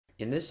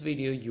In this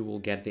video, you will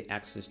get the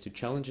access to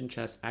challenging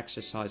chess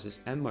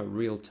exercises and my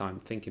real-time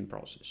thinking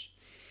process.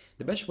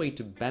 The best way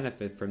to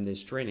benefit from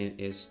this training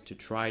is to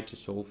try to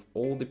solve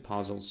all the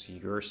puzzles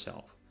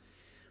yourself.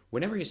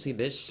 Whenever you see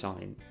this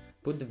sign,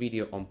 put the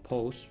video on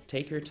pause,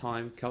 take your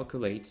time,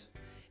 calculate,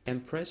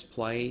 and press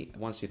play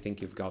once you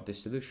think you've got the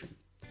solution.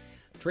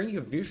 Train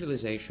your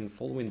visualization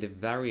following the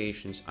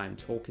variations I'm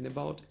talking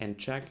about and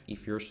check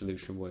if your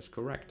solution was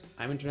correct.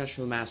 I'm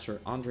International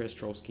Master Andrey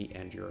Ostrovskiy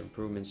and your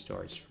improvement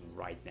starts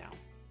right now.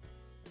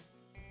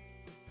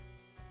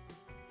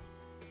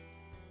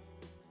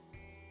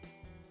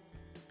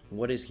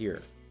 What is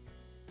here?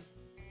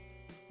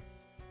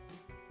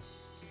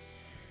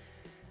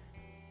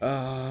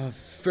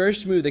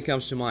 First move that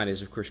comes to mind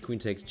is of course queen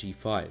takes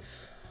g5.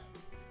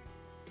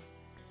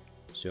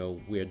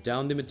 So we're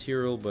down the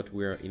material, but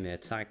we're in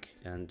attack,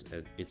 and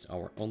it's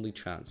our only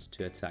chance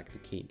to attack the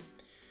king.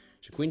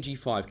 So queen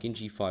g5, king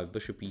g5,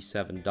 bishop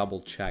e7, double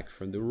check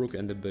from the rook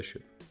and the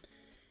bishop.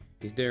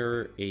 Is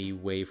there a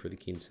way for the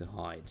king to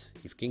hide?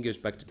 If king goes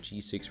back to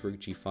g6, rook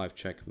g5,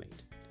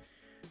 checkmate.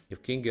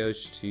 If king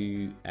goes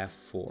to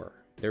f4,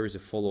 there is a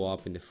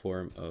follow-up in the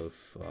form of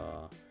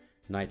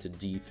knight to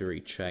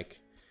d3 check,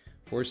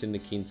 forcing the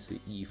king to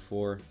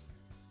e4,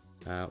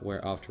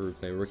 where after we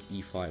play rook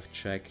e5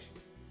 check.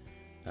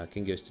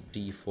 King goes to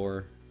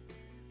d4,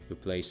 we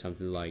play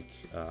something like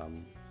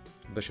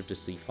bishop to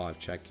c5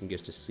 check, king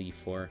goes to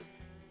c4,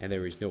 and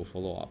there is no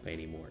follow-up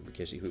anymore,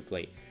 because if we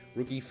play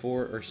rook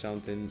e4 or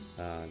something,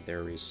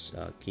 there is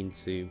king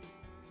to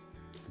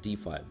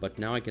d5. But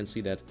now I can see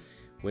that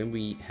when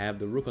we have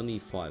the rook on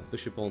e5,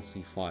 bishop on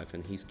c5,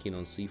 and his king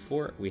on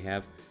c4, we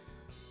have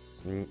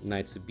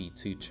knight to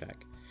b2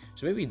 check.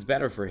 So maybe it's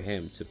better for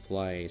him to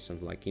play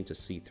something like king to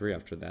c3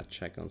 after that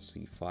check on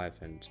c5,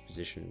 and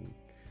position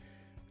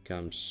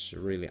becomes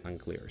really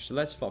unclear. So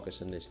let's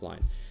focus on this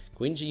line.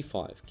 Queen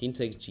g5, king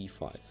takes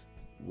g5.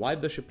 Why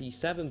bishop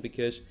e7?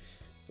 Because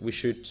we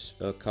should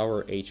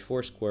cover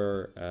h4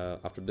 square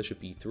after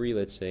bishop e3,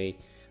 let's say.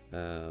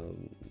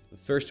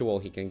 First of all,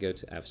 he can go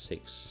to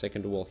f6.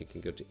 Second of all, he can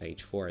go to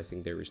h4. I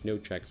think there is no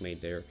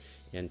checkmate there,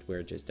 and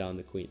we're just down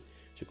the queen.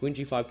 So queen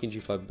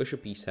g5,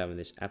 bishop e7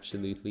 is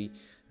absolutely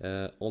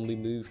only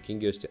move. King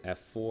goes to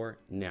f4.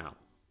 Now,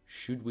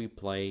 should we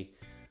play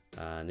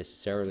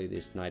necessarily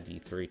this knight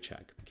d3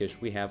 check? Because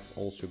we have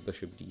also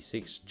bishop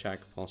d6 check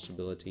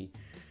possibility.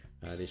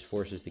 This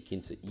forces the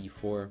king to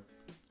e4.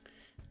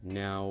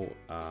 Now,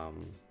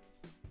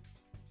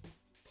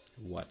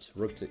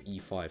 rook to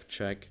e5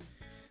 check.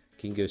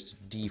 King goes to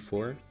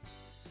d4.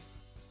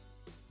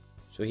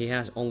 So he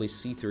has only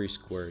c3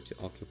 square to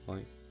occupy.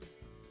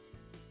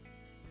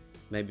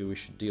 Maybe we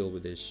should deal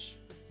with this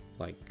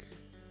like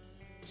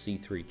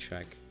c3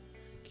 check.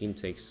 King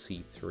takes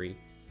c3.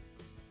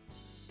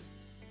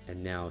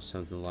 And now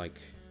something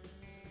like,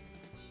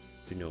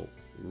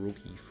 rook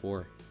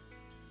e4.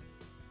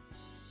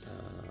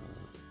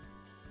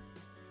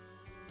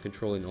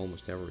 Controlling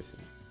almost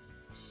everything.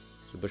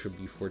 So bishop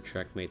b4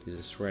 checkmate is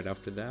a threat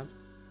after that.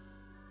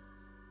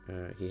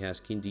 He has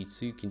king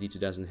d2. King d2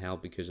 doesn't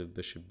help because of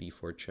bishop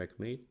b4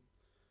 checkmate.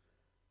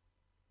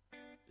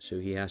 So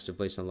he has to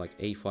play something like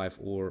a5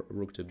 or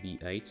rook to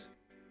b8.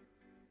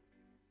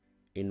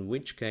 In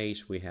which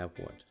case we have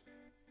what?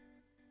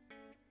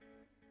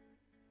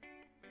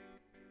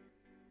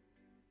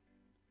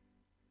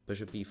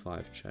 Bishop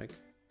e5 check.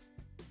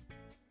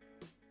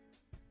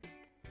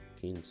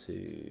 King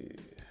to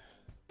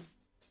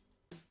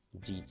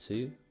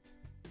d2.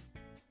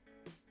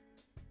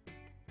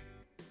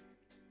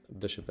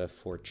 Bishop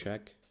f4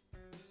 check.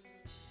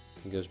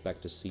 King goes back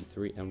to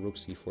c3 and rook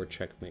c4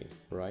 checkmate,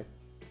 right?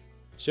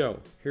 So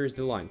here's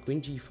the line.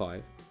 Queen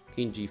g5,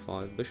 king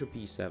g5, bishop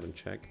e7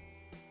 check.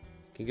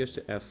 King goes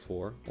to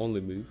f4, only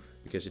move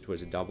because it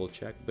was a double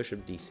check.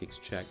 Bishop d6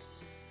 check.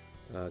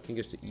 King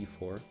goes to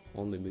e4,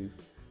 only move.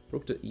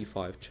 Rook to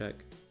e5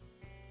 check.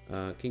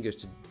 King goes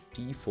to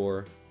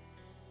d4.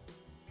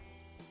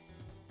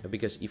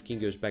 Because if king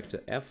goes back to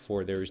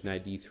f4, there is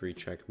knight d3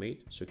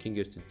 checkmate. So king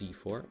goes to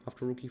d4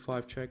 after rook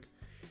e5 check.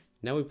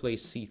 Now we play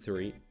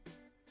c3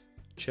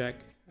 check.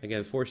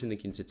 Again, forcing the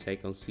king to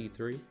take on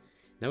c3.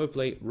 Now we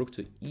play rook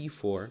to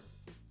e4,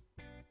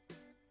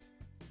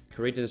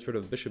 creating a sort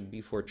of bishop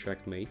b4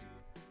 checkmate.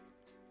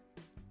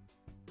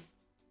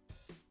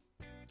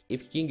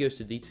 If king goes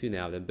to d2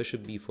 now, then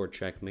bishop b4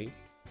 checkmate.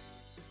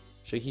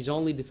 So his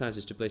only defense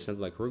is to play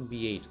something like rook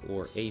b8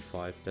 or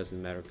a5, doesn't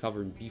matter,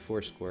 covering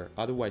b4 square,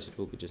 otherwise it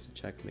will be just a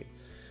checkmate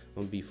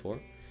on b4.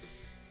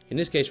 In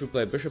this case we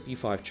play bishop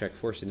e5 check,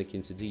 forcing the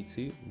king to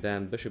d2,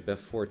 then bishop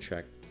f4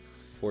 check,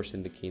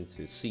 forcing the king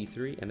to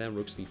c3, and then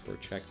rook c4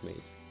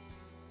 checkmate.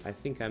 I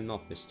think I'm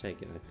not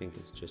mistaken, I think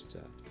it's just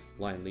a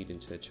line leading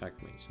to a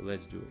checkmate, so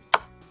let's do it.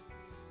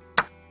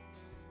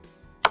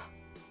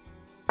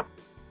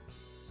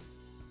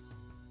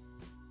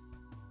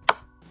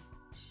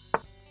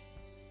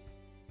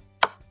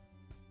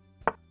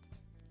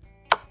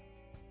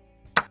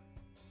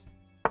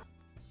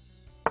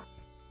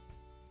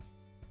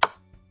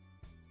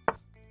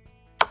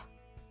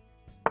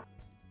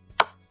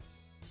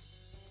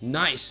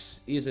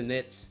 Nice, isn't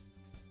it?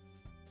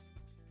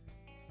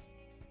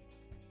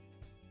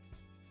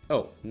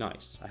 Oh,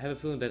 nice. I have a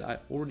feeling that I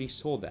already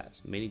saw that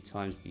many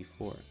times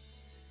before.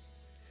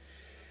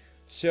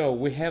 So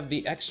we have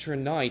the extra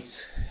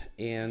knight,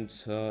 and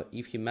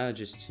if he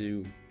manages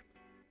to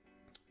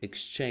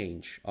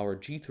exchange our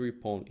g3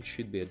 pawn, it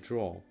should be a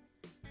draw.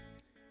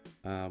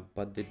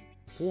 But the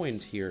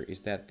point here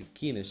is that the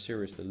king is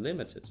seriously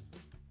limited,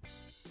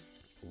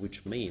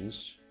 which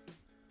means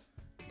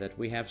that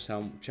we have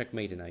some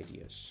checkmating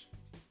ideas.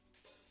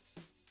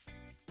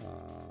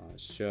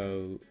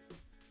 So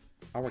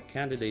our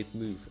candidate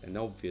move, an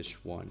obvious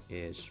one,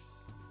 is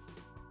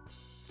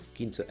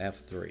king to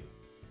f3.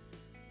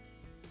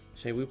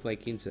 Say we play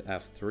king to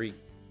f3,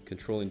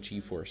 controlling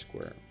g4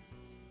 square.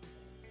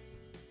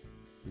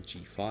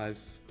 g5,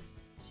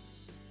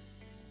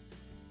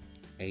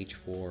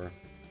 h4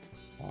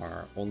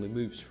 are only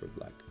moves for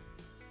black.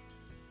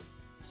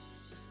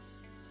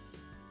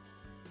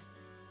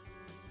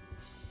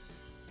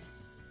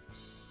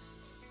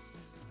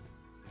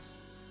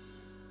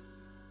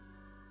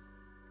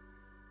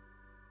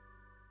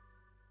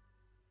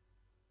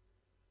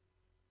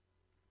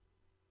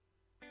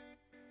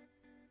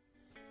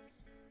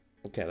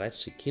 Okay, let's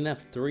see. King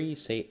f3,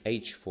 say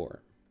h4.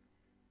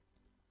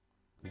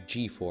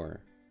 g4.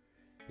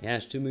 He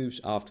has two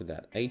moves after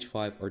that,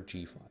 h5 or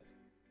g5.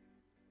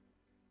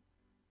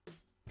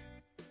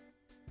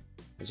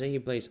 Let's say he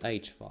plays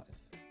h5.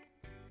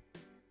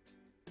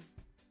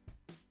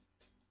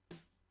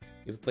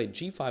 If he played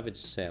g5, it's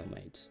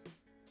stalemate.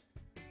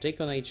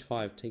 Take on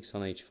h5, takes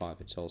on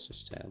h5, it's also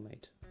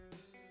stalemate.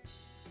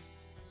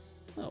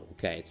 Oh,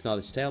 okay, it's not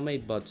a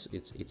stalemate, but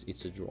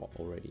it's a draw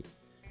already.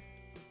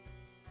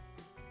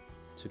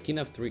 So king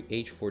f3,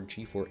 h4,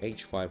 g4,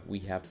 h5, we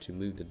have to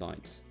move the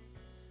knight.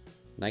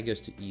 Knight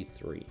goes to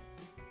e3.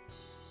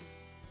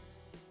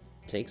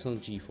 Takes on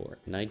g4,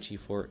 knight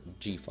g4,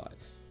 g5.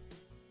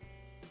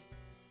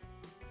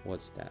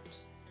 What's that?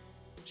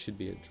 Should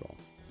be a draw.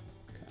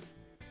 Okay.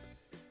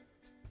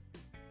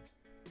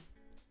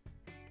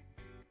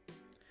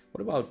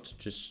 What about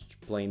just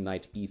playing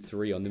knight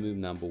e3 on the move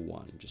number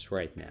 1, just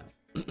right now?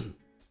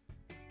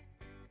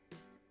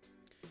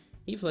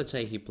 If, let's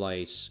say, he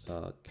plays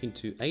king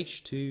to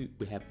h2,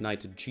 we have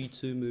knight to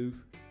g2 move.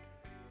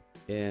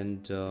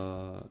 And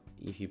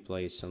if he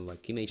plays something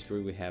like king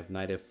h3, we have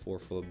knight f4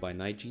 followed by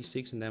knight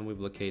g6, and then we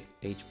blockade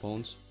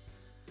h-pawns.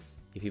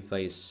 If he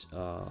plays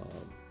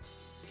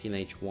king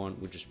h1,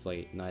 we just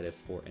play knight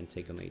f4 and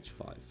take on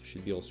h5.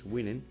 Should be also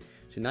winning.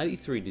 So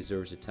knight e3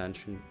 deserves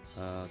attention.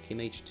 King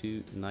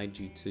h2, knight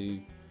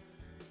g2,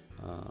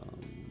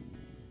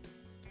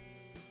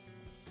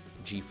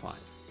 g5.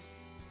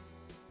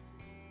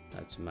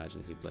 Let's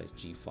imagine he plays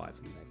g5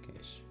 in that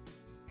case.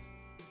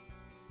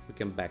 We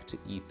come back to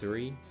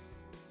e3,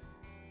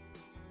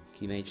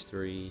 king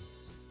h3,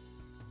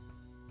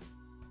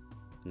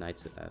 knight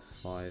to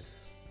f5.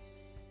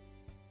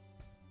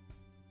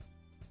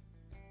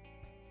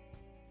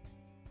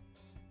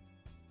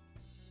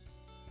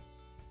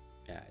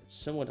 Yeah, it's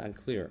somewhat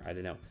unclear, I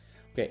don't know.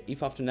 Okay,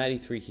 if after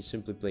knight e3 he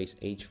simply plays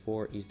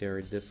h4, is there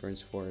a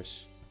difference for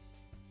us?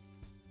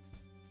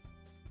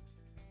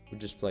 We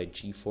just play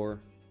g4.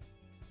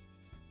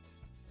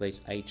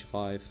 Plays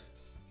h5,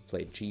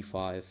 played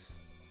g5,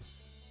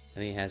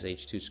 and he has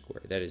h2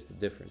 square. That is the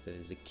difference. That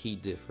is the key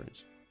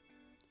difference.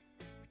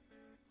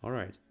 All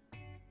right.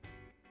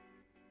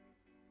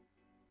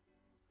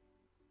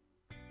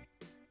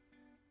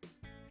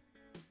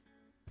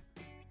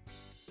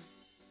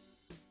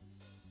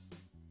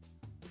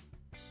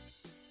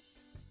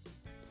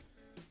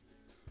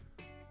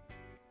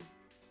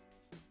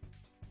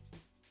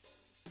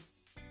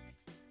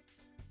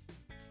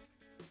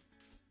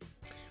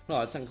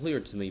 Well, it's unclear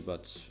to me,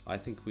 but I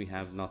think we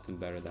have nothing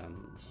better than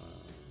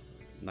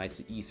knight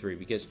to e3,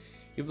 because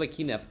you play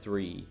king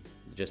f3,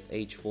 just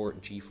h4,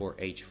 g4,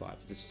 h5.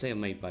 It's a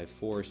stalemate by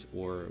force,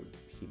 or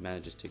he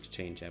manages to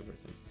exchange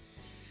everything.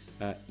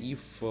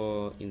 If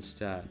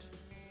instead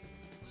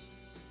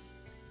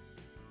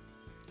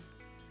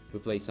we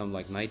play something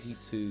like knight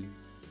e2,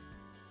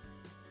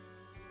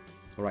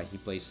 alright, he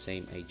plays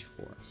same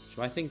h4.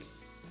 So I think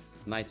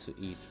knight to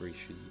e3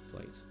 should be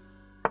played.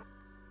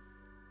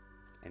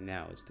 And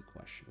now is the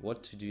question,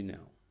 what to do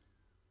now?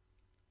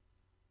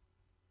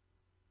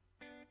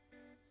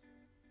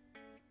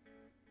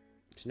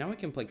 So now I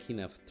can play king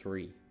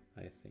f3,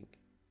 I think.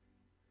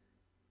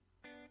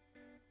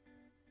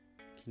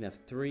 King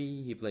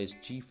f3, he plays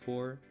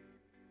g4.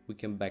 We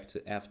come back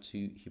to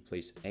f2, he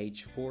plays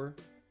h4.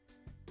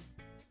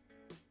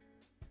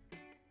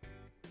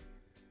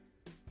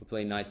 We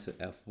play knight to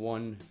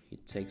f1, he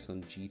takes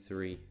on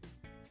g3.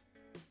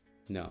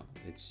 No,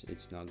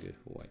 it's not good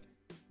for white.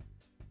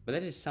 But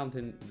that is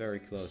something very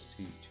close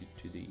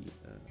to the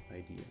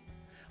idea.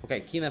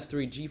 Okay, king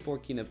f3,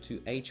 g4, king f2,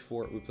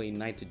 h4. We play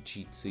knight to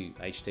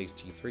g2, h takes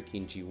g3,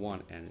 king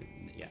g1, and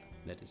yeah,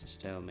 that is a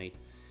stalemate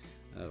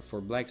for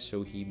black.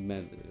 So he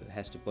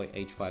has to play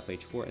h5,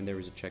 h4, and there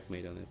is a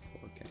checkmate on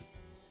f4. Okay,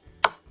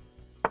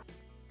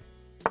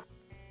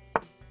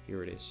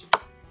 here it is.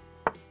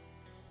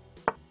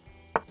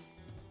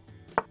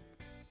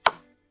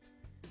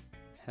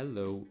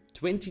 Hello.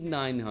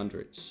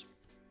 2900s.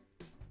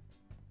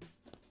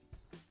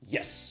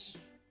 Yes!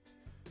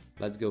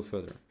 Let's go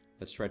further.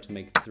 Let's try to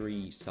make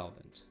 3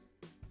 solvent.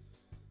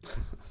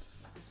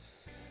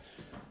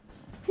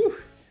 Whew.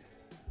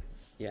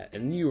 Yeah, a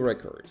new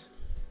record.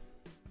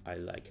 I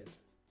like it.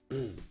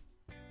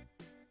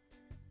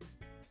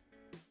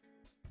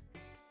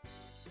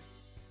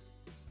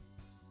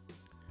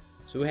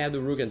 So we have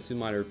the rook and 2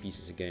 minor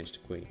pieces against the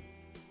queen.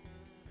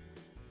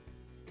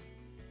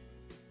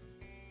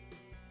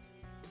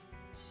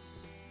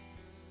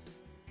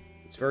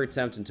 It's very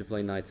tempting to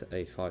play knight to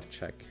a5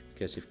 check,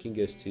 because if king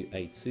goes to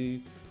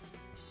a2,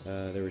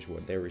 there is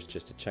what? There is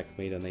just a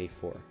checkmate on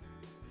a4.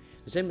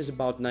 The same is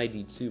about knight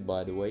d2,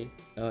 by the way.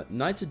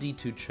 Knight to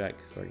d2 check,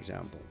 for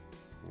example.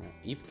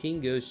 If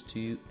king goes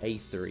to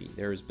a3,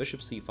 there is bishop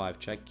c5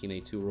 check, king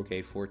a2, rook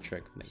a4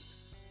 checkmate.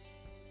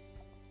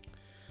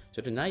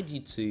 So to knight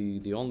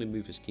d2, the only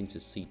move is king to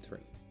c3.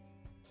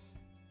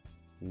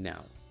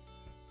 Now,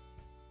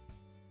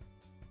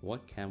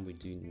 what can we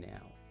do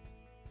now?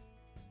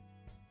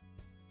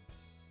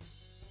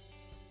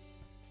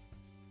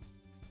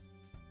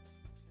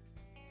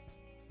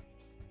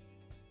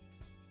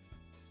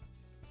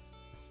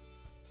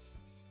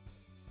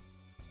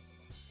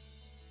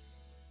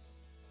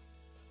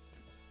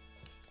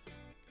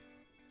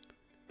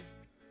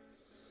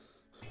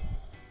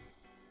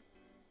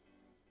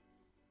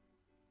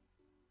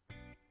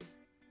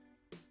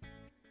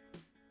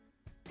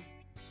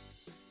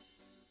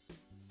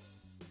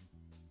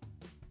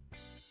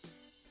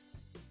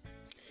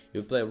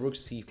 You play rook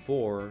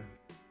c4,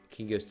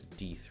 king goes to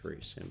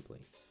d3 simply.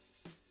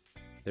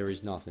 There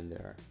is nothing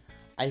there.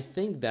 I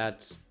think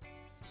that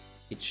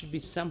it should be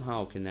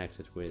somehow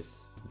connected with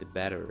the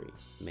battery,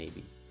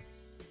 maybe.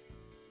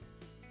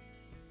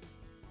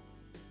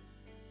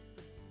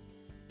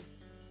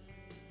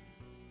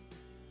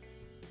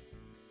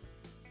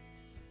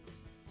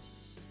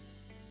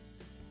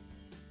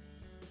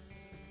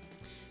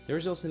 There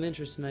is also an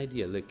interesting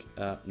idea. Look,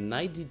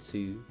 knight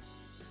d2,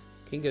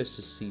 king goes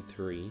to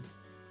c3.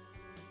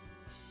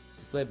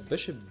 Play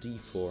bishop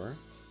d4.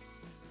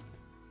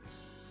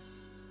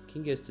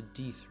 King goes to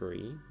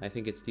d3. I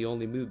think it's the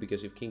only move,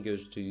 because if king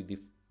goes to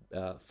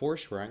the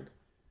force rank,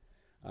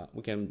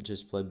 we can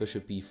just play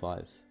bishop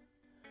e5.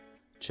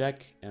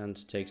 Check,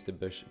 and takes the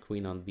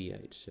queen on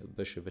b8. So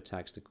bishop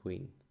attacks the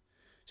queen.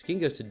 So king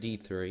goes to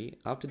d3.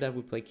 After that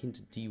we play king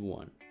to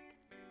d1.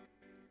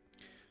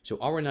 So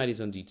our knight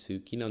is on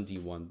d2, king on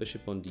d1,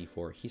 bishop on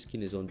d4. His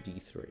king is on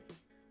d3.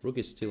 Rook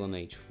is still on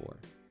h4.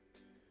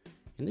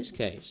 In this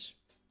case,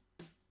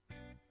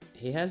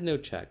 he has no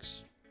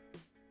checks,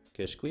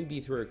 because queen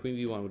b3 or queen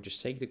b1 would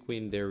just take the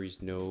queen. There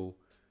is no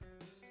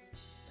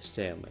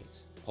stalemate,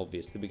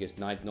 obviously, because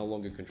knight no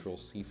longer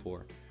controls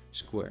c4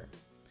 square.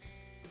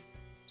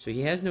 So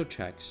he has no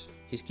checks.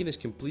 His king is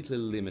completely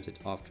limited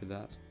after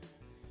that.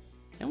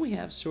 And we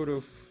have sort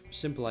of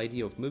simple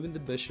idea of moving the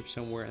bishop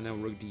somewhere and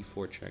then rook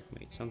d4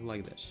 checkmate, something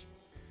like this.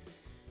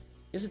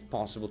 Is it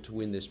possible to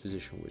win this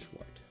position with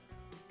white?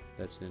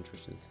 That's an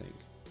interesting thing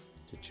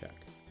to check.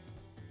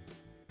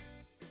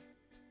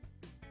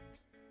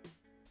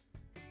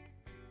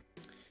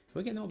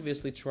 We can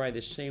obviously try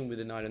the same with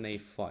the knight on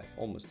a5,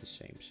 almost the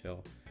same.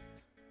 So,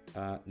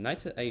 knight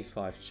to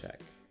a5 check.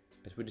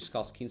 As we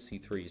discussed, king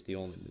c3 is the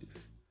only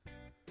move.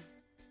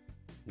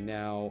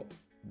 Now,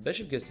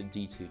 bishop goes to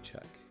d2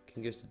 check.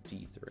 King goes to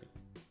d3.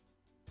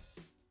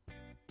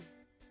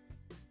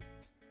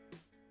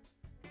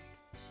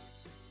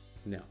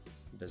 No,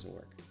 it doesn't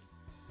work.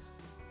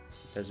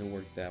 It doesn't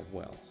work that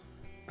well.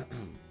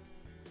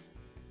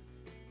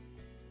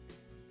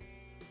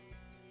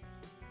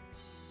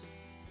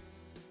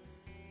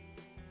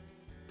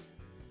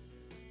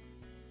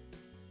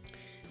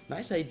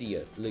 Nice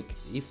idea. Look,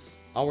 if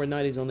our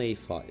knight is on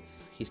a5,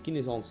 his king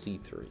is on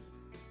c3,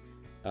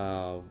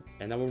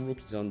 and our rook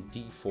is on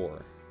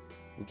d4,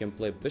 we can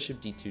play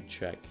bishop d2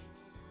 check,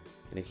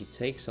 and if he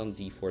takes on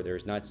d4,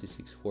 there's knight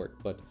c6 fork,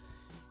 but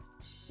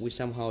we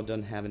somehow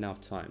don't have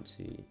enough time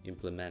to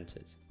implement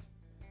it.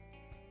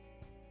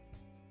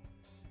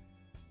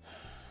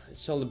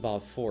 It's all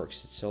about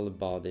forks, it's all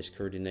about this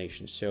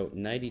coordination. So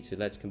knight d2,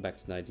 let's come back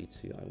to knight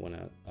d2. I want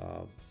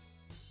to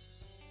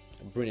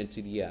bring it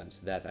to the end,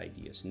 that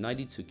idea. So knight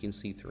d2, king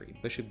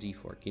c3, bishop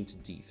d4, king to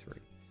d3.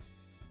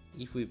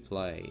 If we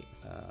play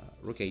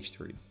rook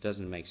h3,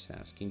 doesn't make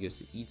sense. King goes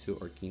to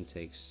e2 or king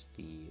takes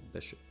the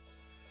bishop.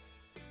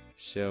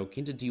 So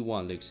king to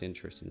d1 looks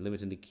interesting,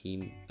 limiting the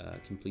king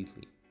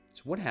completely.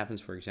 So what happens,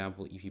 for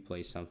example, if you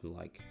play something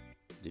like,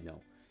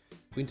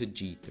 queen to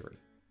g3,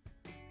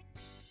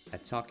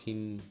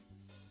 attacking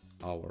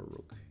our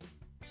rook.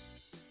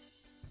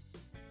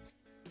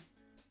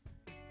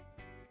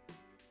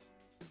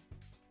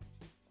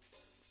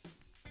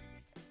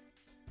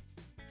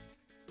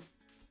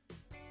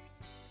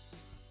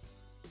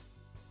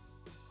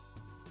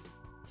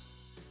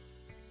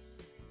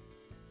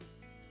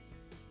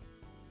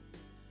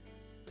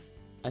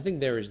 I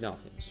think there is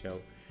nothing. So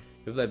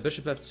we play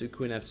bishop f2,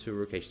 queen f2,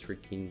 rook h3,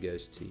 king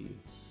goes to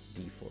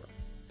d4.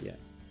 Yeah,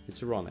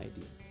 it's a wrong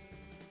idea.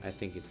 I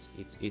think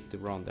it's the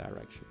wrong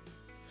direction.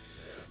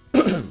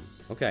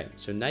 Okay,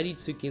 so knight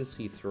e2, king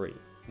c3.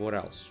 What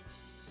else?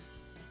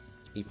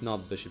 If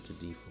not bishop to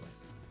d4.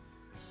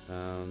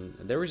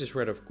 There is a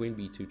threat of queen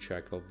b2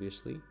 check,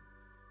 obviously.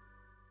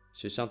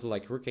 So something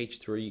like rook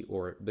h3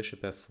 or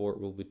bishop f4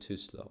 will be too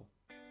slow.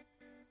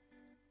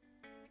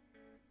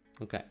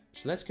 Okay,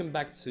 so let's come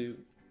back to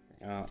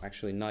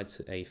actually knight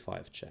to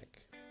a5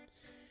 check.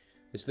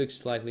 This looks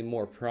slightly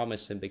more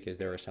promising because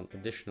there are some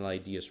additional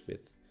ideas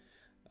with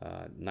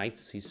knight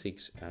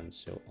c6 and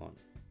so on.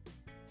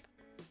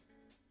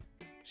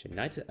 So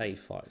knight to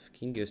a5,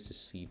 king goes to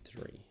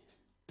c3.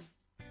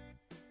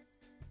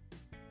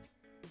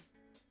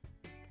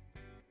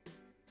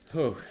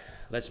 Oh,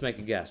 let's make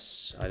a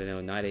guess. I don't know,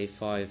 knight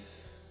a5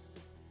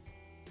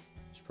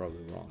 is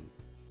probably wrong.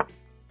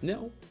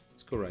 No,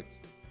 it's correct.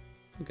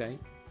 Okay,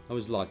 I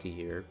was lucky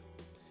here.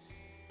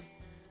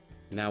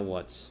 Now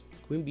what?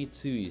 Queen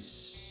b2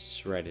 is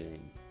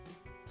threatening.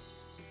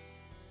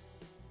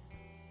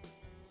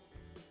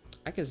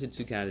 I can see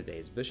two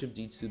candidates, bishop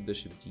d2,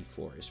 bishop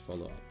d4 as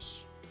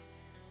follow-ups.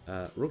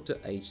 Rook to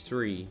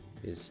h3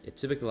 is a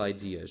typical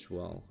idea as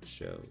well,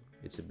 so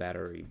it's a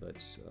battery,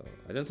 but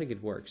I don't think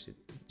it works. It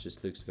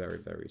just looks very,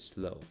 very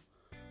slow.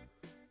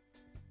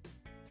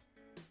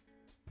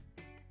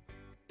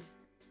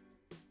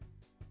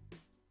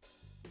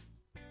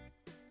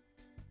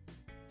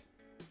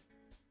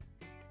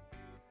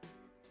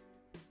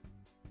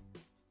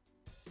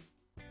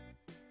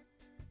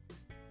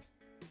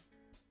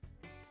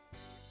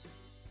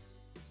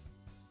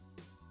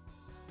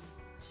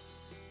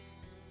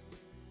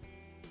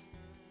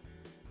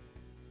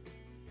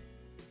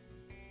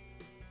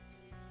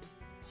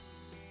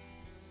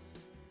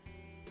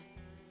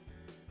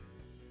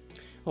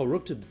 Oh,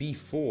 rook to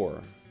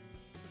b4.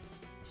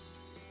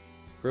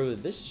 Bro,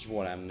 this is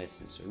what I'm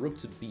missing. So rook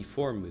to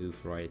b4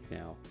 move right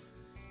now.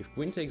 If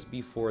queen takes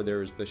b4,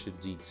 there is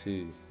bishop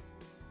d2.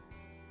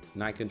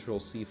 Knight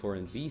controls c4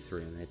 and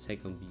b3, and I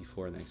take on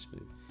b4 next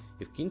move.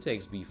 If king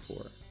takes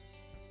b4,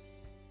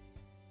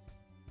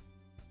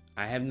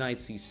 I have knight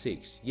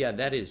c6. Yeah,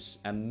 that is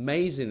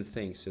amazing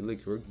thing. So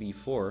look, rook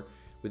b4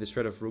 with the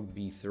threat of rook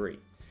b3.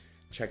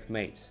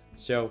 Checkmate.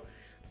 So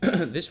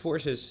this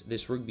rook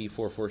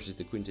b4 forces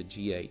the queen to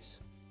g8.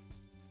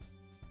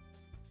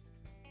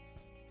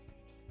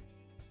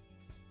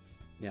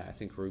 Yeah, I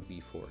think rook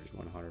b4 is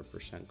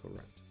 100%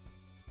 correct.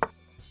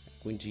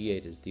 Queen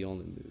g8 is the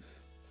only move.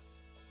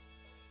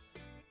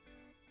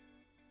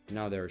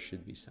 Now there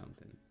should be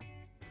something.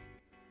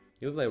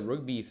 You play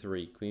rook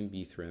b3, queen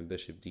b3, and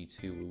bishop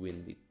d2. We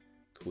win the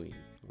queen,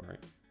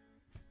 right?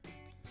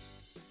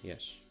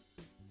 Yes.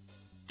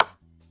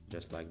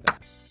 Just like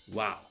that.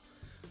 Wow.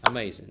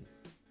 Amazing.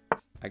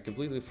 I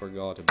completely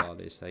forgot about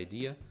this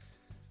idea,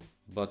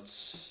 but,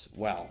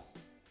 well,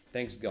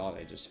 thanks God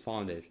I just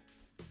found it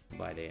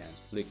by the end.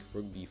 Look,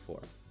 rook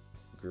b4.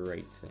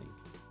 Great thing.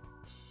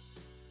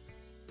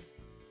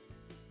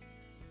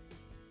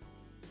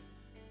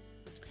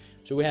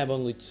 So we have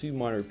only two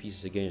minor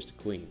pieces against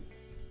the queen,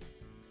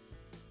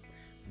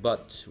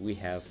 but we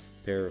have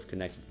a pair of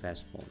connected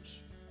passed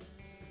pawns.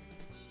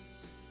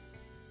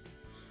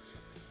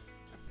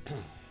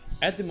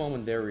 At the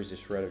moment there is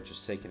this threat of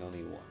just taking on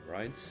e1,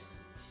 right?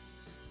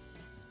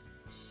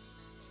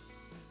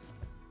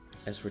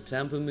 As for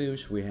tempo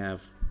moves, we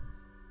have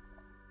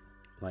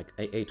like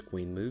a8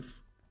 queen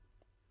move.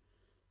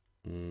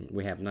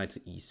 We have knight to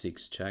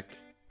e6 check.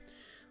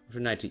 After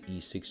knight to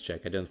e6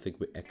 check, I don't think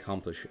we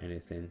accomplish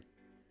anything.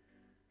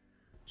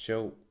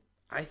 So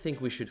I think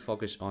we should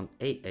focus on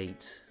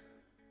a8,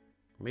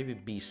 maybe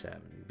b7.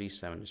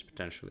 b7 is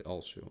potentially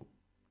also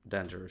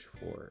dangerous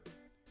for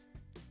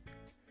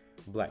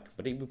black.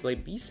 But if we play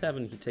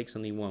b7, he takes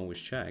on e1 with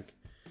check.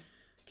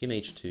 King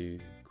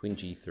h2, queen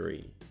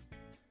g3.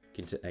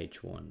 King to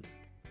h1,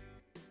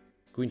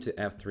 queen to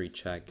f3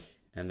 check,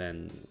 and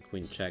then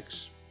queen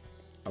checks.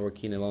 Our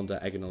king along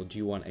diagonal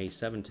g1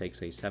 a7 takes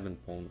a7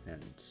 pawn,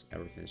 and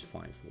everything's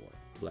fine for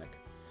black,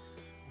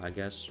 I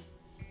guess.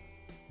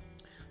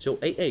 So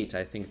a8,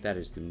 I think that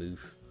is the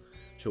move.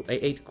 So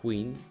a8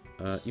 queen.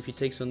 If he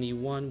takes on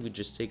e1, we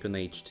just take on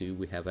h2.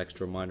 We have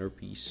extra minor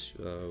piece.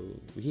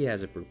 He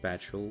has a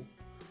perpetual.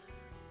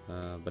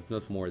 But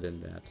not more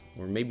than that.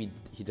 Or maybe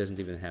he doesn't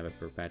even have a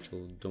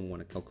perpetual, don't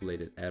want to calculate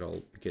it at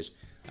all, because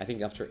I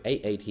think after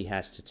a8 he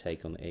has to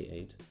take on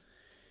a8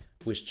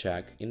 with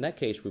check. In that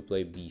case we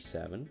play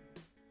b7,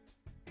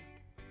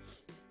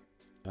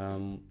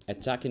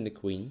 attacking the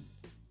queen.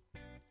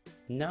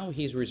 Now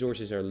his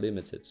resources are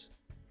limited,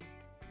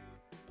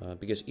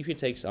 because if he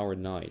takes our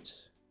knight,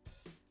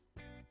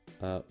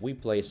 we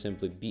play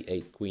simply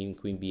b8 queen,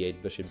 queen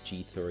b8, bishop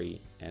g3,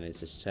 and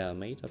it's a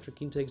stalemate after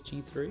king takes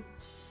g3.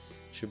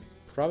 So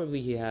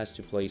probably he has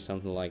to play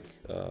something like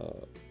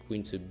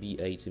queen to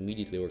b8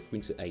 immediately, or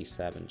queen to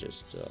a7,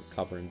 just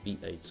covering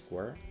b8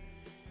 square.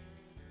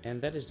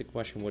 And that is the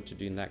question what to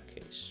do in that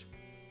case.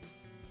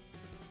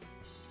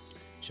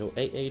 So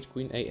a8,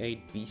 queen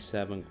a8,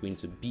 b7, queen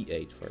to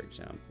b8, for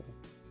example.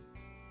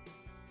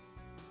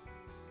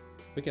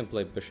 We can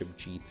play bishop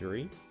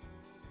g3,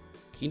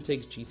 king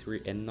takes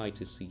g3 and knight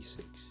to c6.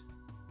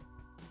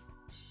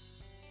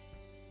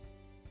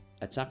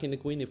 Attacking the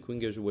queen. If queen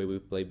goes away, we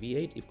play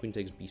b8. If queen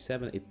takes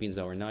b7, it pins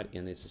our knight,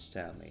 and it's a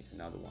stalemate.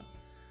 Another one.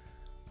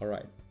 All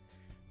right.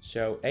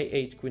 So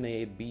a8, queen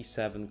a8,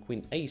 b7,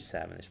 queen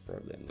a7 is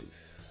probably a move.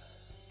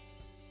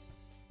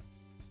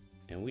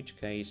 In which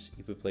case,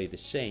 if we play the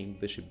same,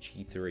 bishop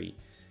g3,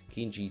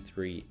 king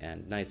g3,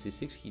 and knight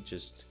c6, he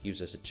just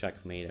gives us a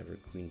checkmate over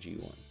queen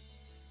g1.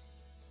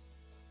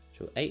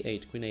 So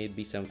a8, queen a8,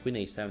 b7, queen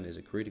a7 is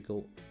a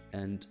critical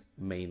and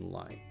main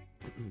line.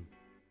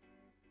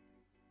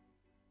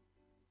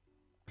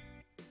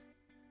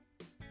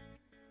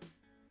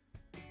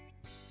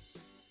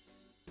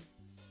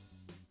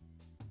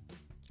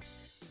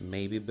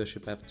 Maybe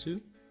bishop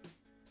f2.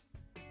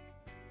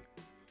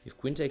 If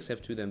queen takes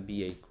f2, then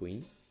b8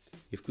 queen.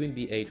 If queen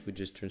b8, we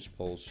just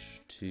transpose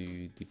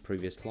to the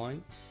previous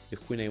line.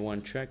 If queen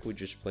a1 check, we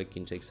just play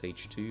king takes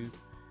h2.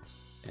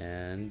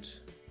 And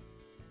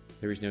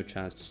there is no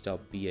chance to stop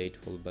b8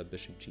 followed by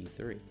bishop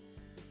g3.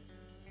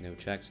 No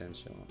checks and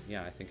so on.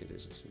 Yeah, I think it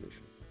is a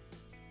solution.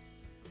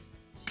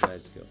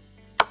 Let's go.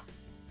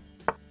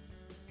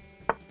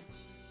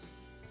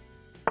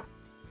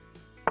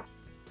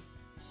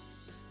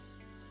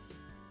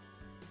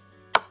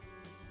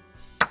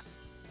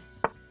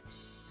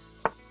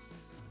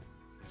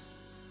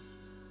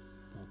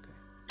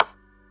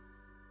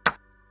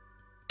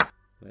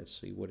 Let's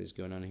see what is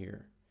going on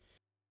here.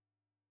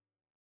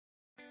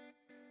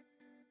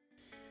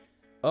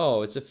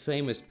 Oh, it's a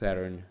famous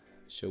pattern.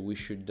 So we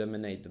should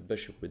dominate the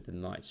bishop with the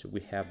knight. So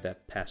we have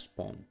that passed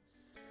pawn.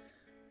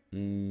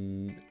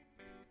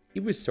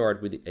 If we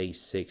start with the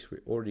a6, we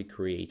already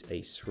create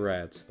a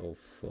threat of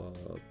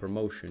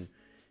promotion.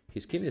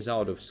 His king is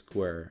out of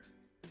square.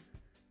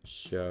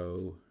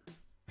 So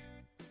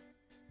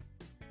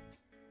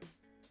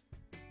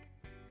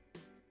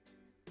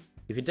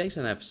if he takes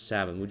an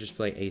f7, we just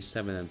play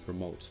a7 and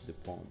promote the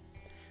pawn.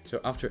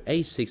 So after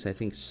a6, I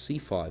think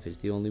c5 is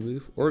the only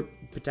move, or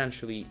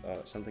potentially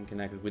something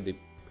connected with the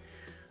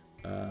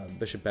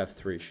bishop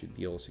f3 should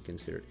be also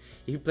considered.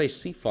 If you play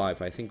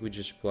c5, I think we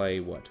just play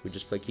what? We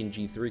just play king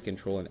g3,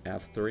 control and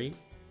f3,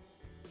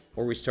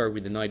 or we start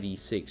with the knight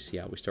e6.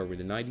 Yeah, we start with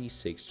the knight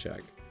e6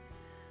 check.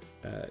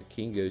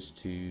 King goes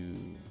to,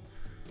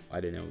 I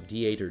don't know,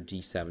 d8 or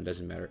d7,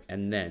 doesn't matter,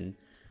 and then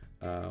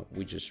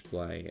we just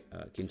play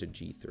king to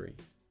g3,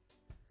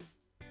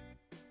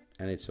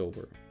 and it's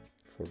over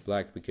for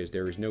black because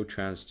there is no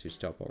chance to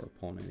stop our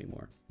pawn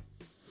anymore.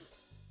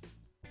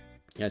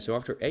 Yeah, so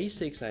after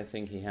a6, I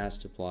think he has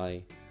to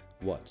play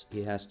what?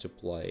 He has to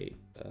play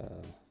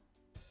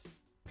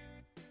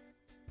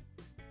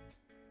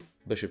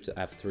bishop to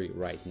f3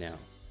 right now.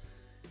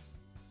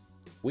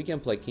 We can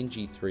play king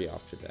g3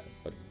 after that,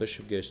 but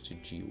bishop goes to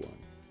g1.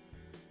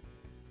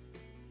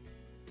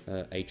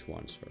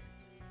 h1, sorry.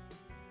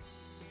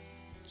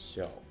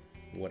 So,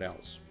 what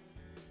else?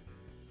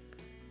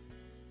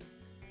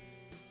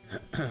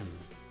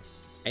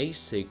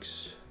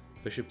 a6,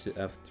 bishop to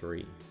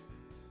f3.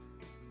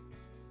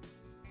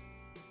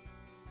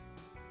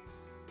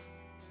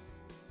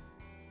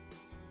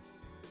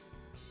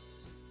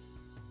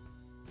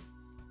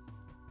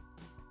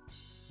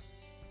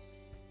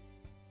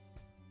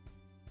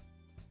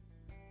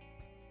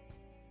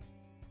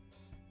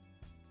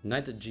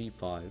 Knight to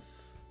g5.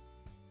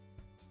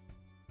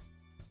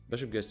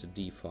 Bishop goes to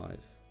d5.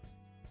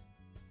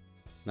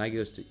 Knight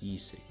goes to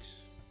e6.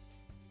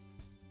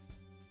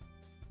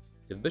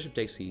 If bishop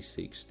takes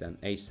e6, then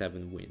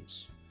a7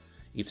 wins.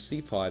 If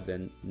c5,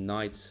 then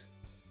knight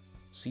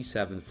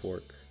c7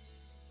 fork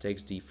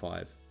takes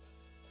d5,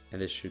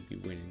 and this should be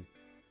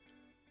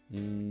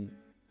winning.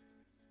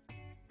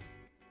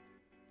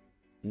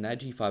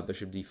 Knight g5,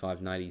 bishop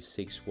d5, knight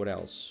e6. What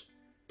else?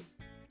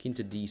 King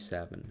to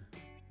d7.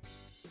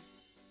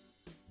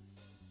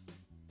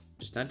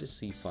 Just knight to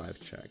c5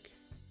 check.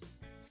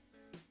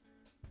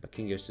 But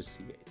king goes to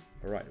c8.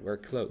 Alright, we're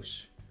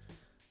close.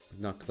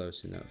 Not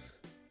close enough.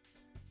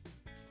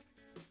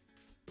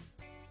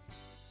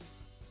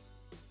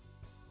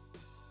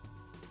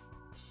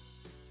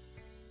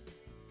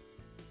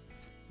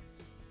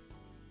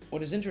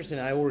 What is interesting,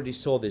 I already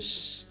saw this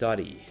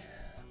study.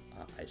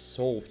 I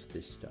solved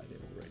this study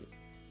already.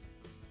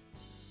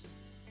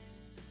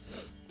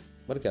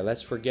 But okay,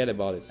 let's forget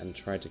about it and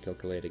try to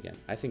calculate again.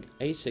 I think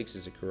a6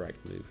 is a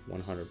correct move,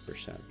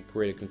 100%. You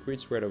create a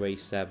concrete threat of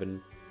a7.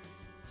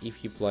 If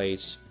he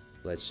plays,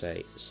 let's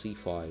say,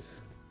 c5,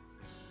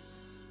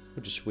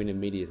 we'll just win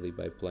immediately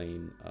by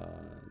playing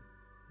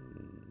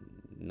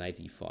knight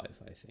e5,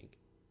 I think.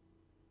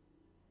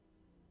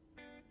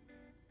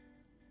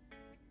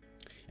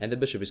 And the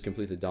bishop is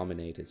completely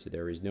dominated, so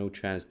there is no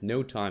chance,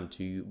 no time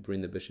to bring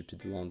the bishop to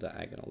the long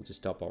diagonal to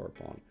stop our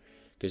pawn.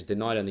 Because the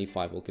knight on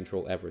e5 will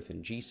control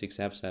everything. g6,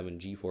 f7,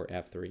 g4,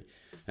 f3,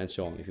 and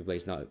so on. If he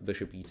plays not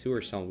bishop e2 or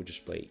something, we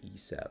just play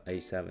e7,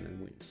 a7 and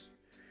wins.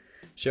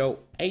 So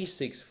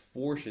a6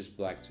 forces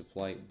black to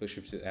play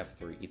bishop to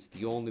f3. It's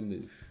the only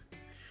move.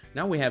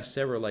 Now we have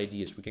several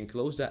ideas. We can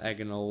close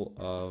diagonal,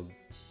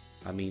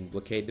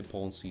 blockade the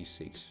pawn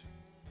c6.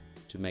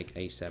 to make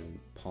a7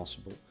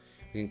 possible.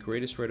 We can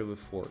create a threat of a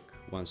fork.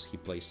 Once he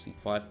plays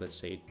c5, let's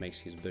say, it makes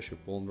his bishop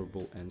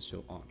vulnerable, and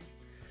so on.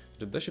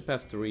 The bishop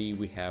f3,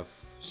 we have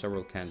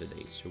several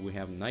candidates. So we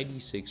have knight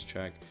e6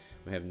 check,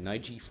 we have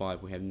knight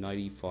g5, we have knight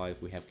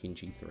e5, we have king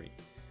g3.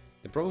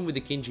 The problem with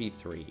the king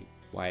g3,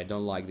 why I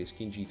don't like this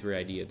king g3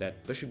 idea,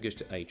 that bishop goes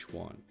to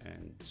h1,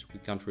 and we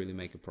can't really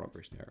make a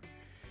progress there.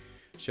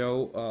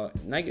 So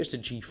knight goes to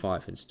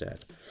g5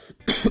 instead.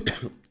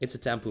 It's a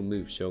tempo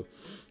move, so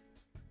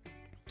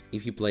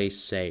if you play,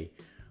 say,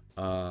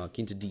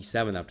 king to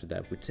d7 after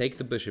that, we take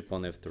the bishop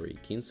on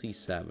f3, king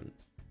c7.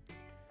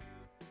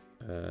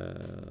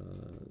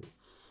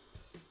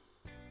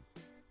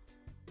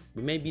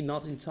 We may be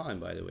not in time,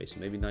 by the way, so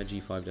maybe knight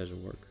g5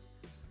 doesn't work.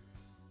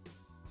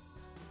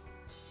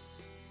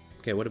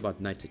 Okay, what about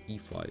knight to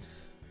e5?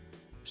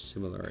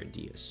 Similar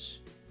ideas.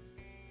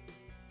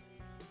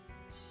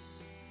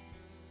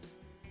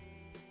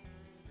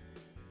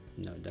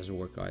 No, it doesn't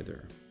work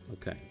either.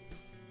 Okay.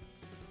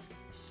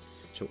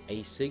 So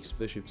a6,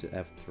 bishop to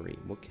f3.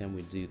 What can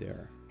we do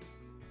there?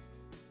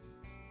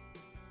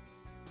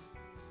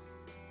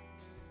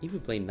 If we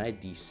play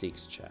knight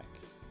d6 check,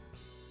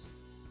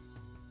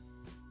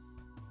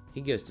 he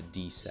goes to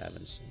d7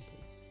 simply.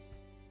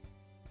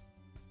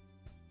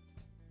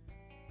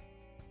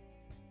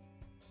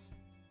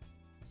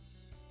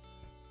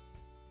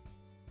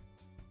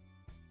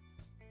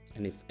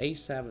 And if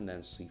a7,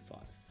 then c5.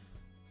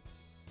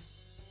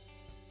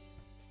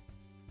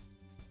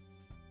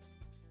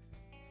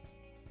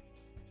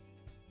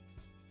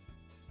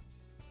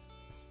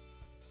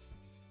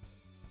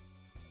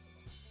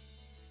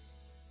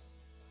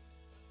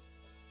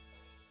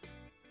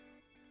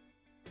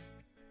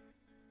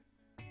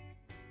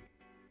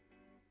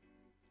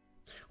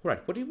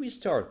 Right, what if we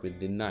start with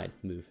the knight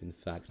move, in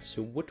fact?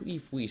 So what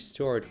if we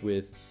start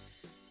with,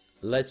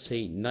 let's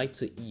say, knight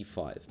to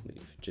e5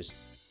 move, just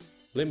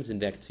limiting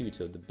the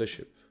activity of the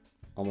bishop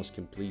almost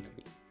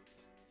completely.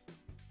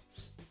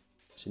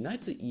 So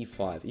knight to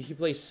e5, if you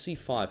play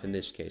c5 in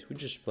this case, we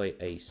just play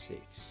a6.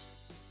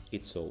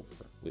 It's over.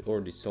 We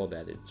already saw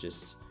that, it's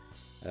just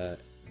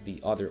the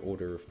other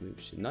order of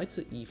moves. So knight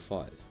to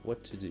e5,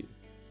 what to do?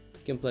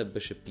 You can play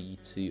bishop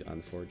e2,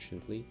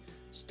 unfortunately,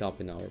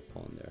 stopping our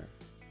pawn there.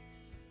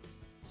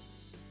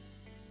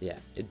 Yeah,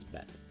 it's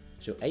bad.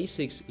 So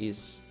a6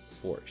 is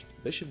forced.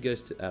 Bishop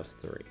goes to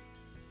f3.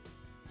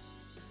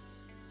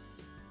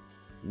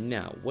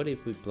 Now, what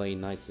if we play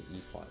knight to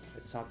e5,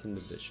 attacking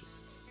the bishop?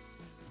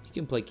 You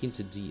can play king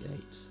to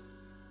d8.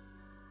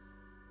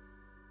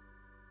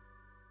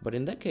 But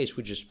in that case,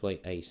 we just play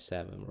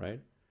a7, right?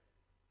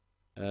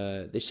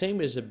 The same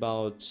is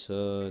about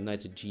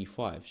knight to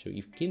g5. So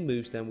if king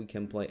moves, then we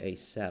can play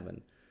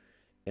a7.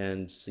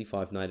 And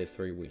c5, knight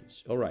f3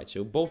 wins. Alright,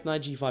 so both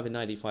knight g5 and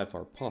knight e5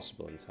 are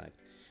possible, in fact.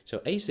 So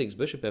a6,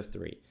 bishop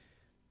f3,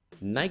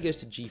 knight goes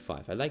to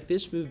g5. I like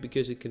this move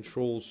because it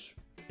controls,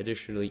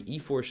 additionally,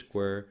 e4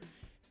 square,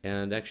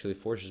 and actually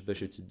forces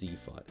bishop to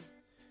d5.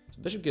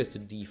 So bishop goes to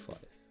d5.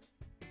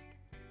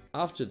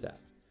 After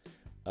that,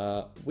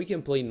 we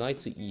can play knight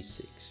to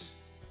e6.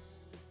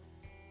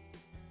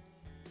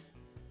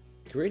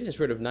 Creating a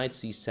sort of knight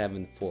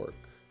c7 fork.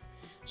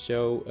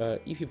 So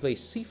if you play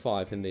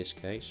c5 in this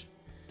case,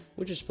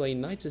 we'll just play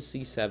knight to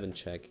c7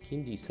 check,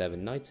 king d7,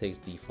 knight takes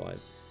d5,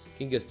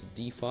 king goes to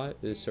d5,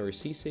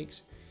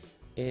 c6,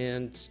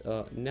 and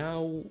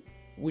now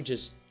we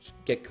just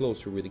get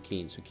closer with the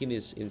king. So king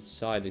is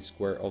inside the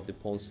square of the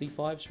pawn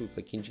c5, so we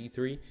play king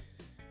g3,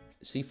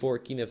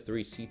 c4, king f3,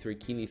 c3,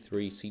 king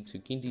e3,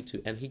 c2, king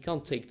d2, and he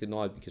can't take the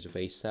knight because of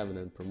a7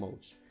 and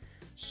promotes.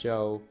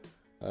 So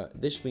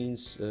this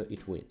means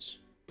it wins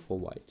for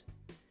white.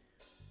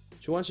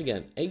 So once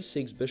again,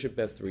 a6, bishop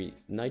f3,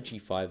 knight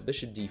g5,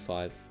 bishop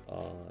d5,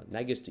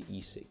 knight goes to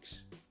e6.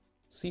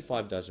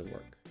 c5 doesn't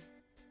work.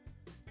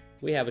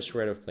 We have a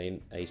threat of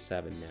playing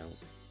a7 now.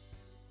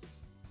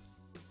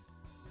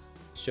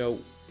 So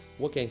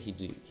what can he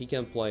do? He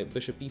can play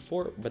bishop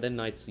e4, but then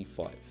knight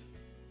c5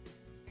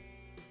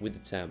 with the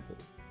tempo,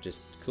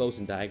 just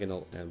closing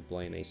diagonal and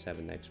playing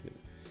a7 next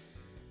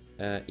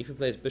move. If he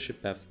plays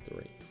bishop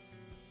f3,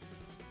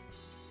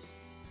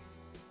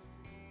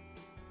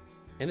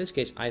 in this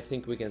case, I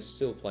think we can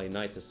still play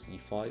knight to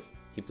c5.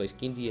 He plays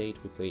king d8,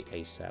 we play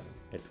a7,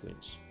 it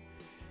wins.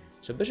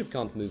 So bishop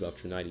can't move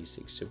after knight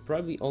e6, so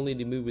probably only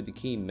the move with the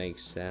king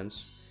makes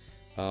sense.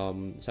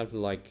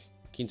 Something like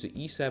king to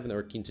e7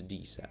 or king to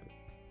d7.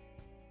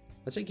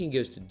 Let's say king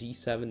goes to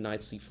d7,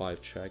 knight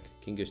c5 check,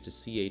 king goes to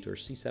c8 or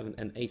c7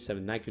 and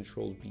a7, knight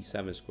controls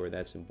b7 square,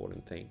 that's an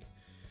important thing.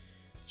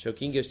 So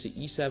king goes to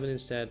e7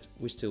 instead,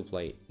 we still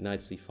play knight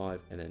c5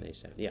 and then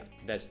a7. Yeah,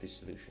 that's the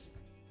solution.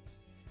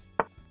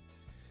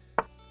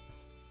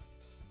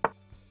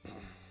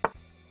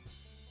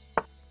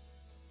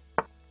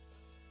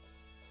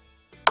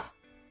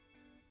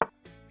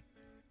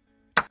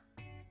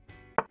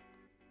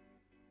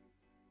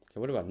 Okay,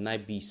 what about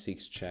knight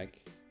b6 check?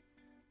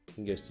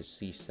 King goes to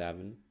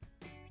c7.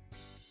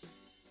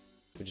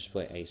 We just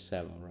play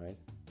a7, right?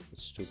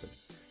 It's stupid.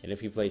 And if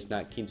he plays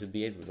knight king to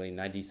b8, we play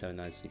knight d7,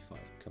 knight c5.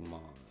 Come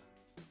on.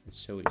 It's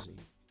so easy.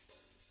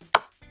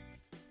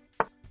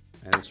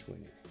 And it's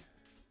winning.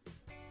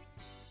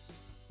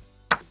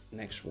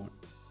 Next one.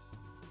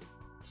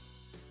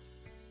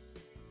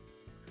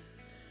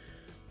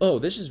 Oh,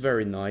 this is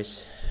very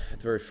nice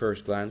at very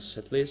first glance,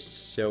 at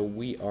least. So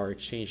we are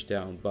exchanged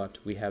down, but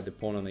we have the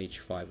pawn on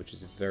h5, which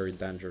is a very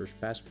dangerous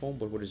pass pawn.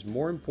 But what is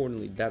more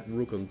importantly, that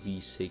rook on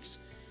b6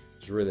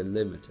 is really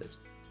limited.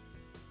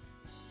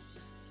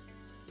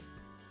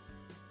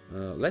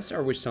 Let's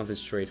start with something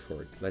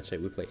straightforward. Let's say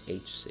we play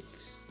h6.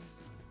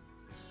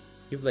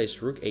 He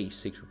plays rook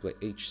a6, we play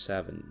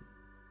h7,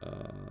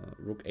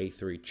 rook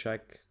a3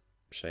 check,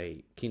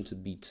 say king to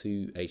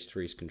b2,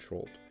 h3 is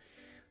controlled.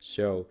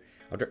 So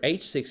after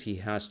h6 he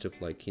has to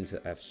play king to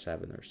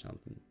f7 or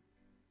something.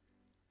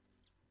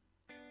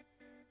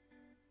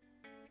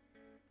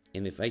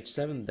 And if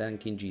h7, then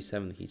king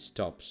g7, he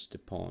stops the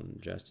pawn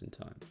just in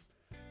time.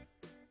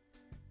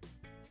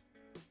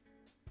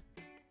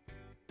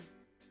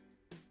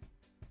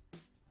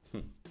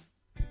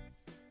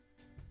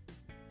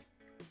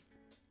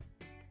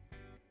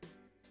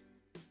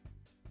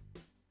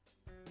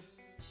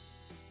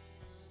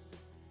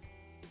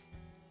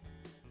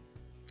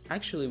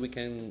 Actually, we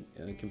can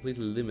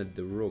completely limit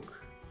the rook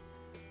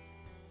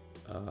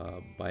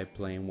by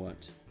playing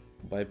what?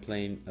 By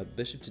playing a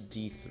bishop to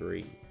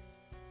d3.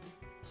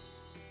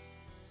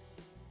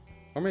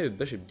 Or maybe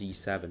bishop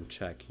d7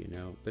 check, you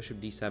know?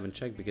 Bishop d7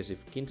 check, because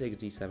if king takes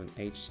d7,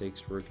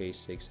 h6, rook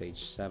a6,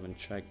 h7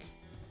 check.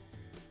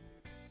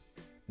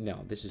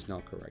 No, this is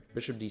not correct.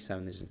 Bishop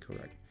d7 isn't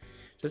correct.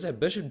 So let's say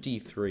bishop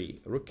d3.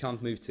 Rook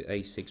can't move to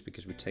a6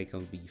 because we take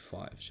on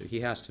b5. So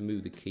he has to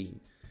move the king.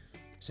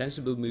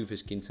 Sensible move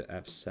is king to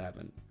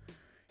f7.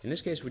 In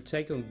this case, we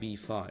take on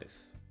b5.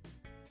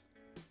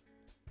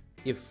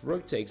 If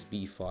rook takes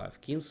b5,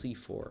 king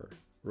c4,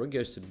 rook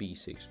goes to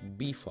b6,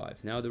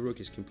 b5. Now the rook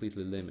is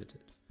completely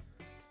limited.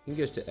 King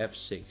goes to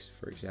f6,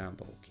 for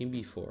example. King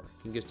b4,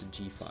 king goes to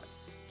g5,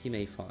 king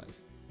a5.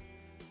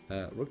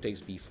 Rook takes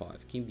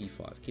b5, king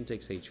b5, king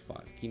takes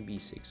h5, king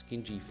b6,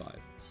 king g5,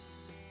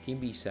 king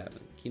b7,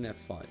 king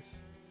f5,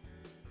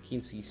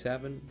 king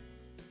c7,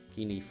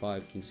 king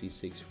e5, king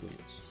c6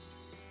 wins.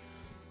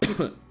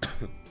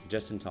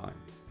 Just in time.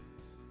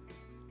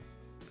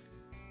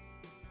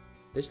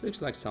 This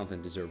looks like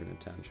something deserving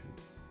attention.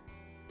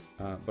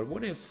 But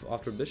what if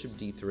after bishop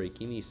d3,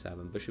 king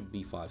e7, bishop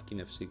b5, king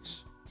f6,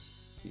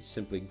 he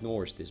simply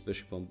ignores this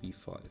bishop on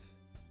b5?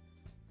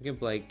 We can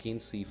play king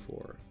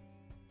c4.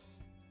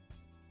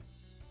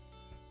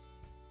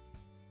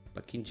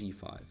 But king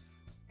g5,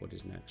 what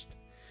is next?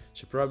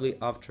 So probably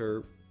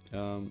after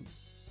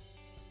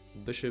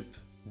bishop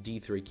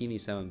d3, king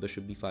e7,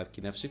 bishop b5,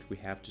 king f6, we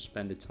have to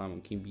spend the time on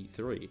king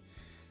b3,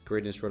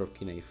 creating a sort of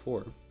king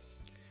a4.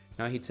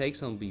 Now he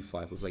takes on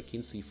b5, we play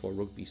king c4,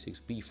 rook b6,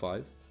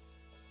 b5.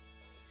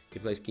 He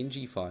plays king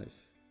g5,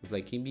 we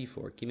play king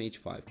b4, king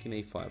h5, king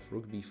a5,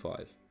 rook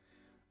b5,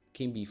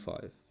 king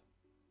b5,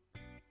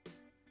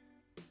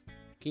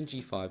 king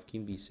g5,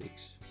 king b6,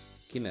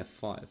 king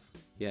f5.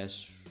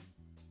 Yes,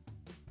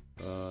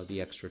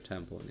 the extra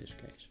tempo in this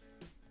case.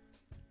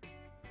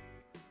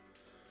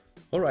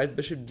 Alright,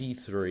 bishop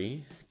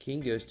d3,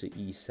 king goes to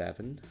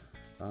e7,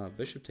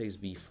 bishop takes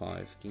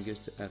b5, king goes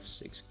to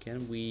f6.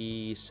 Can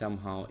we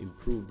somehow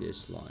improve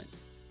this line?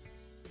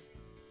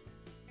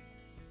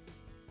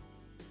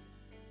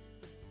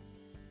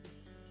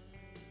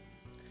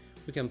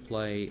 We can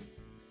play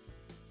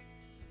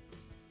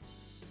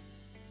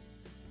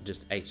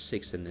just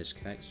h6 in this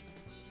case.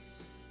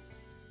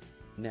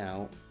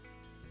 Now,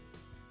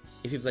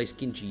 if he plays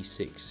king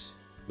g6,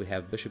 we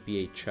have bishop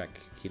e8 check,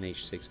 king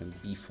h6 and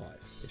b5.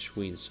 This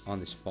wins on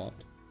the spot.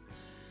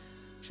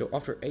 So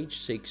after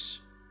h6,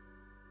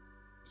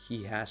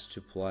 he has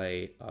to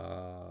play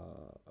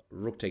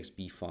rook takes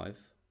b5,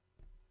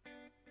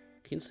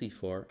 king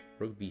c4,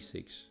 rook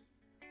b6,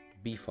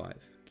 b5,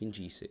 king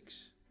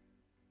g6,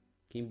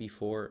 king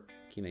b4,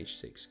 king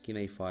h6, king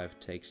a5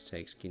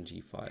 takes, king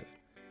g5.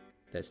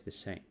 That's the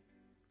same.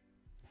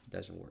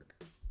 Doesn't work.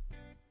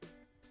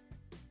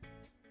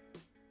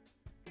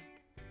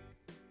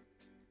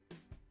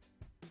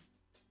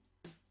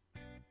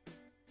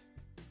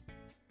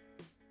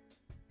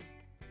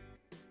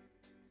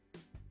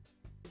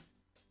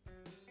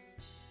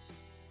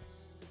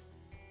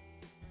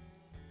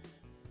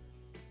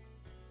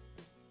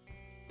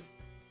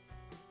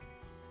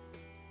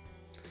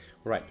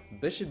 Right,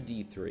 bishop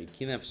d3,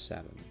 king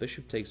f7,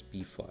 bishop takes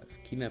b5,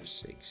 king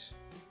f6,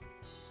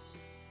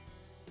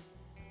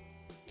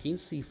 king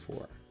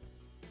c4,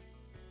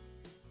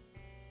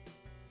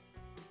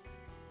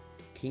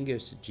 king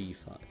goes to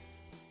g5.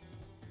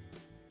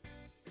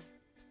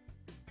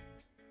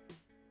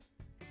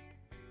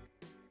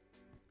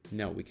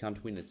 No, we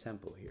can't win the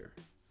tempo here.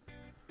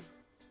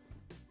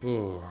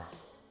 Oh.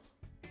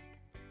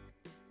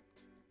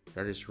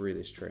 That is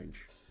really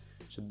strange.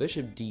 So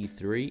bishop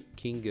d3,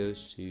 king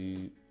goes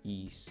to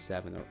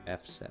e7 or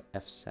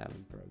f7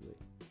 probably.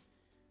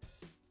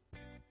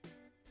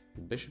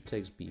 Bishop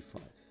takes b5.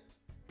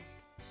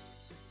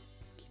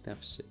 King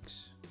f6.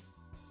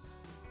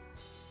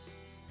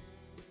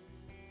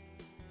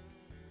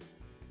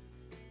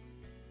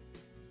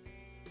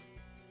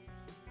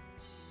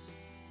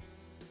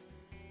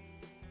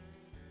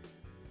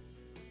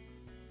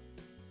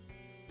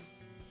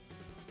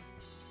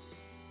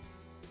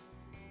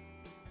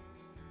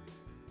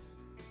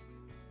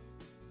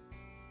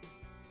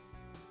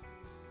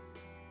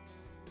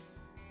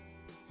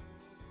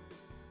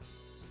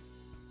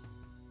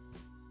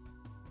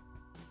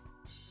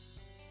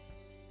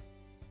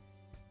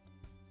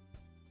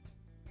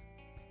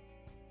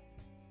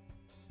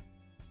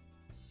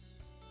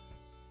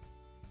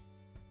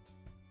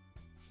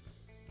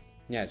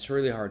 Yeah, it's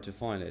really hard to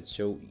find it.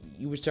 So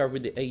you would start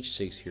with the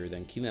h6 here,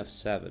 then king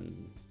f7,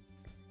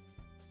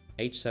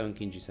 h7,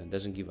 king g7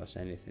 doesn't give us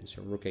anything,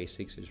 so rook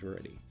a6 is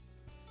ready.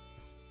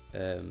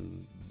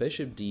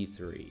 Bishop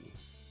d3.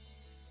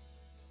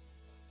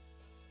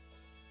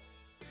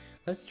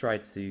 Let's try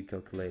to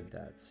calculate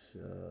that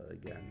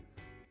again.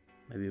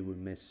 Maybe we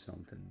missed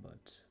something,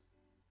 but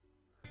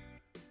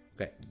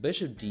okay.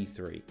 Bishop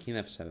d3, king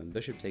f7,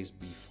 bishop takes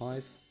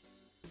b5.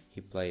 He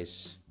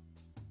plays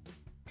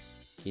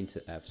king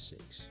to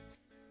f6,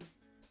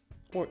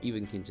 or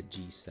even king to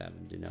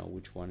g7 to know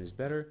which one is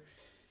better.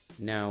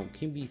 Now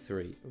king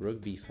b3, rook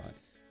b5,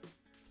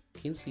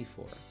 king c4,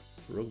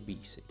 rook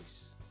b6,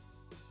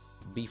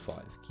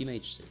 b5, king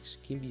h6,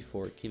 king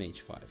b4, king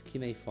h5,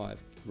 king a5,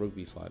 rook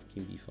b5,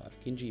 king b5,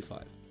 king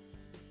g5,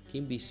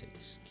 king b6,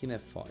 king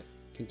f5,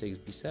 king takes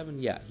b7.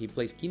 Yeah, he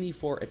plays king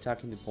e4,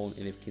 attacking the pawn,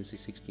 and if king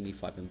c6, king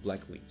e5, and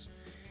black wins.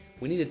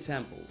 We need a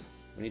temple.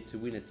 We need to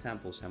win a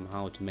temple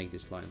somehow to make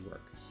this line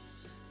work.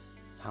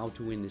 How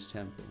to win this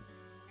temple?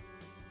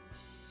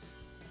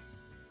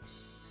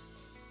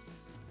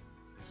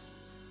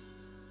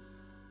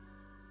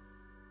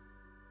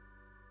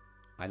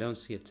 I don't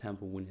see a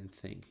temple winning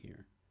thing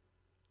here.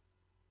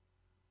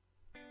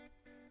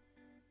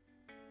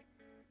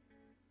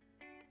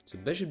 So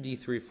bishop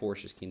d3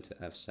 forces king to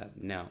f7.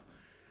 Now,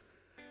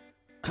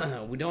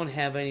 we don't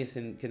have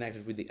anything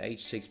connected with the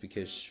h6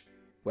 because,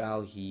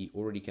 well, he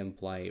already can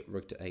play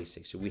rook to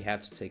a6. So we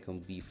have to take on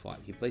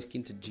b5. He plays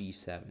king to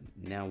g7.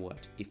 Now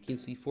what? If king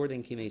c4,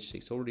 then king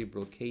h6. Already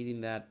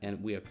blockading that,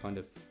 and we are kind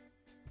of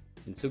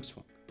in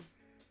zugzwang.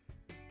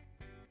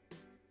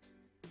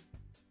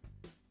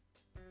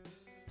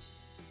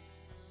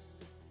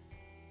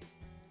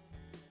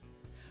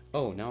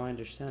 Oh, now I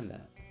understand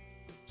that.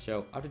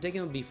 So after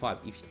taking on b5,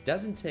 if he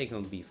doesn't take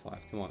on b5,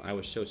 come on, I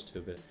was so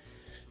stupid.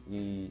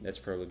 That's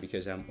probably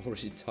because I'm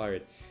already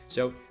tired.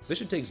 So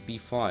bishop takes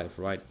b5,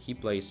 right? He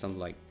plays something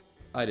like,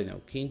 I don't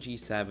know, king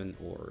g7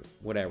 or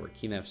whatever,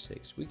 king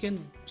f6. We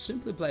can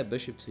simply play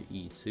bishop to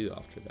e2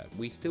 after that.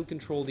 We still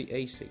control the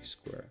a6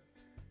 square.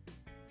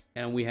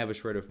 And we have a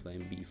shred of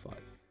playing b5.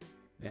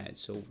 Yeah,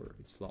 it's over.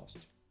 It's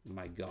lost.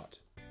 My god,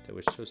 that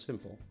was so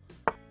simple.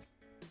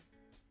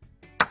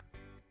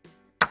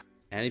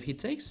 And if he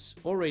takes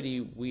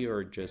already, we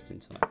are just in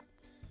time.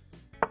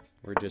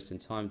 We're just in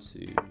time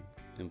to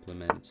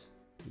implement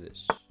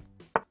this.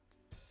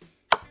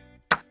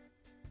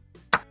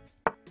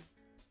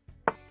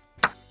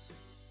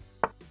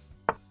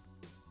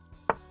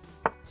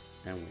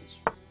 And wins.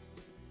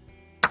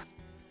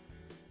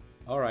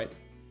 Alright.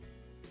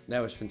 That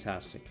was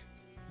fantastic.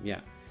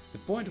 Yeah. The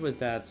point was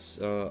that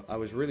I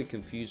was really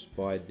confused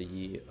by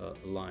the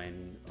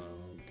line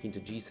king to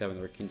g7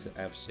 or king to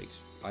f6.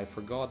 I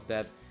forgot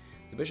that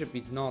the bishop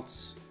is not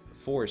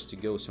forced to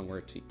go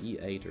somewhere to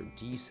e8 or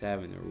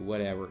d7 or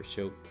whatever,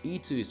 so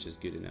e2 is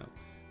just good enough.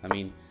 I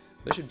mean,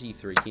 bishop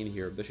d3, king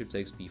here, bishop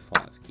takes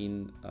b5,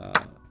 king,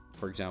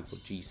 for example,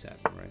 g7,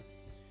 right?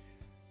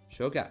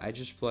 So okay, I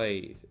just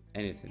play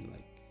anything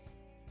like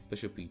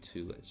bishop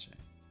e2, let's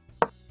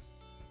say.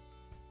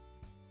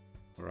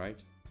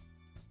 Alright?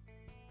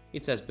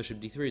 It says bishop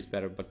d3 is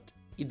better, but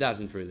it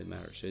doesn't really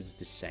matter, so it's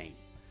the same.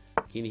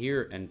 King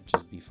here and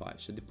just b5.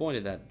 So the point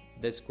is that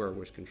that square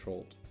was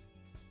controlled.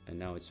 And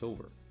now it's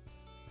over.